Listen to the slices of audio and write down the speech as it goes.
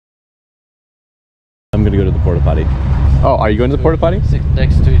I'm gonna go to the porta potty. Oh, are you going to the porta potty? Sit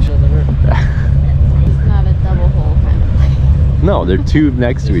next to each other. It's not a double hole kind of thing. No, they're two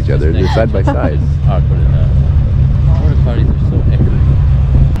next to each other. They're side by side. I'll put it down. Porta potties are so echoey.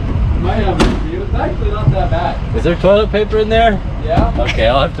 Might have a review. It's actually not that bad. Is there toilet paper in there? Yeah. Okay,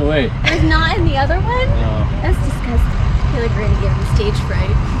 I'll have to wait. There's not in the other one? No. That's disgusting. I feel like we're gonna get the stage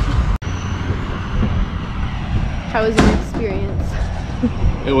fright. How was your experience?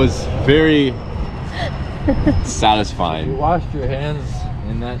 It was very You satisfying. washed your hands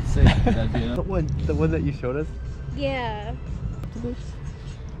in that sink. That'd be enough. The one that you showed us? Yeah. Didn't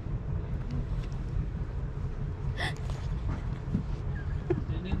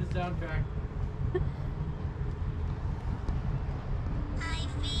need the soundtrack.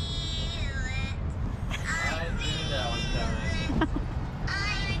 I knew that was coming.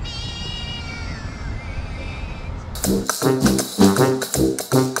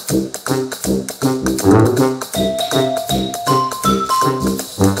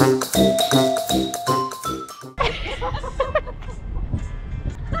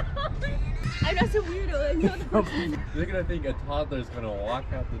 I'm not so weirdo. I know that. They're gonna think a toddler's gonna walk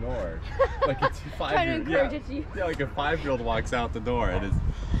out the door. Like it's Trying to encourage it to you. Yeah, like a 5-year-old walks out the door and is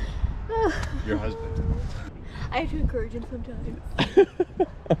your husband. I have to encourage him sometimes.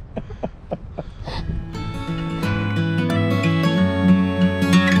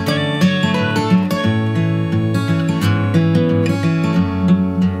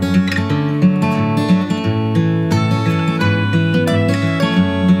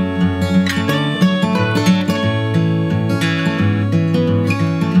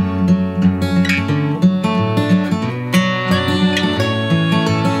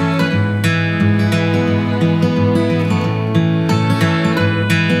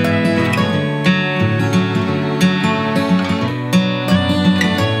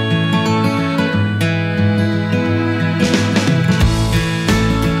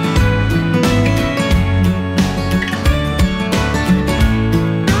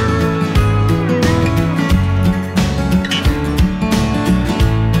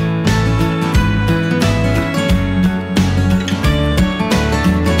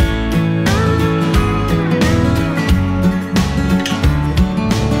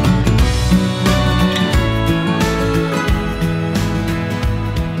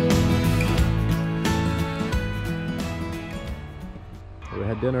 We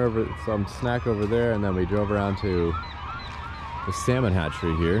had dinner over some snack over there, and then we drove around to the salmon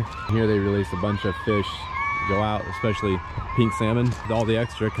hatchery here. Here they release a bunch of fish, go out, especially pink salmon. All the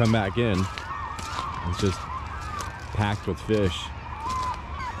extra come back in. It's just packed with fish.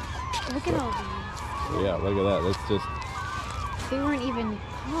 Look at all these. Yeah, look at that. That's just They weren't even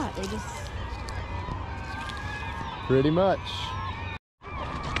caught. They just. pretty much.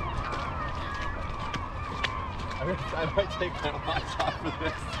 I might take my watch off of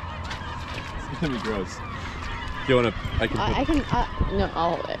this. It's gonna be gross. Do you wanna? I can. No,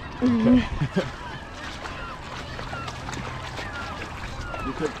 I'll hold it.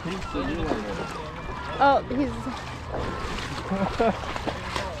 You could pinch the new one. Oh, he's.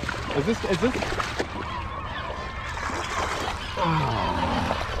 Is this?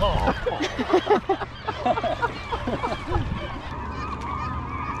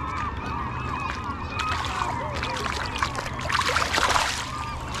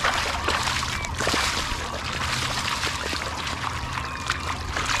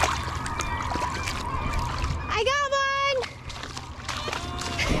 I got one!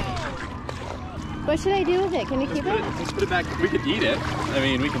 What should I do with it? Can you keep it? Just put it back. We could eat it. I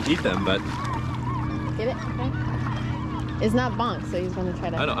mean, we can eat them, but Get it? Okay. It's not bonk, so he's gonna try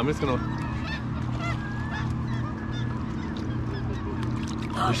to. I know. I'm just gonna.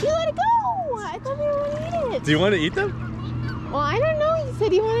 You let it go! I thought we were gonna eat it. Do you want to eat them? Well, I don't know. He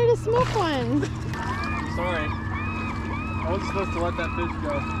said he wanted to smoke one. Sorry. I wasn't supposed to let that fish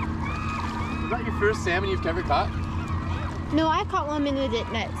go. Is that your first salmon you've ever caught? No, I caught one in the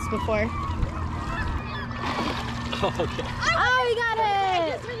nets before. Oh, okay. Oh, we got it! I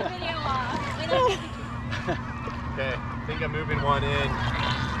just turned the video off. Okay. I think I'm moving one in.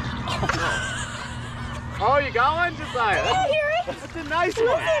 Oh, you got one, Josiah? Did you hear it? That's a nice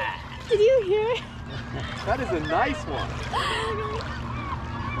one. Did you hear it? That is a nice one.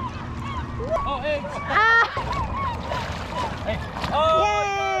 Oh, hey! Ah! Hey! Oh!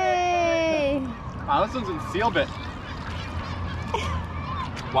 Yay! Wow, this one's in seal bit.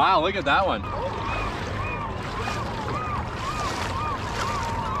 Wow, look at that one.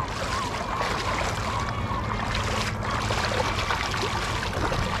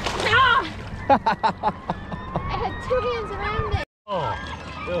 I had two hands around it. Oh,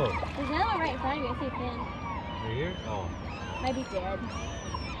 Still. There's another one right in front of you. I see a fin. Right here? Oh. Might be dead.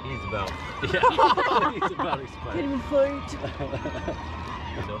 He's about. Yeah. He's about expired. Couldn't even float.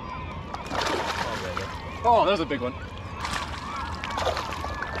 Oh, that was a big one.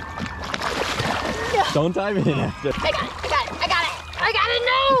 Don't dive in after. I got it. I got it.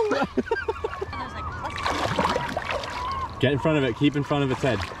 No! Get in front of it. Keep in front of its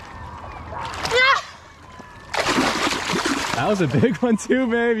head. That was a big one too,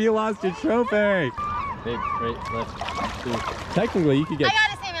 babe. You lost your trophy. Babe, right, left, two. Technically, you could get. I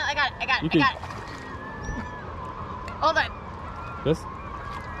got it, Samuel. I got it. I got it. Hold on.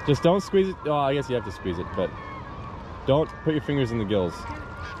 Just don't squeeze it. Oh, I guess you have to squeeze it, but don't put your fingers in the gills.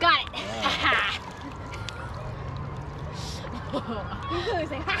 Got it.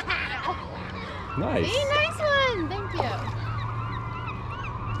 Nice. Hey, nice one. Thank you.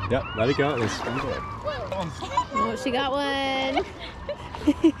 Yep, let it go. Let's squeeze it. Oh, she got one.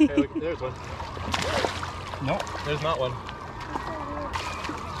 Hey, look, there's one. No. There's not one.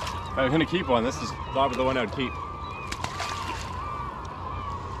 I'm gonna keep one. This is probably the one I would keep.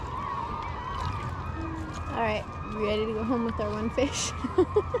 All right, we ready to go home with our one fish?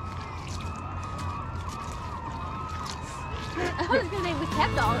 I was gonna say we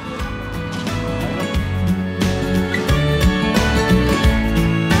kept all of them.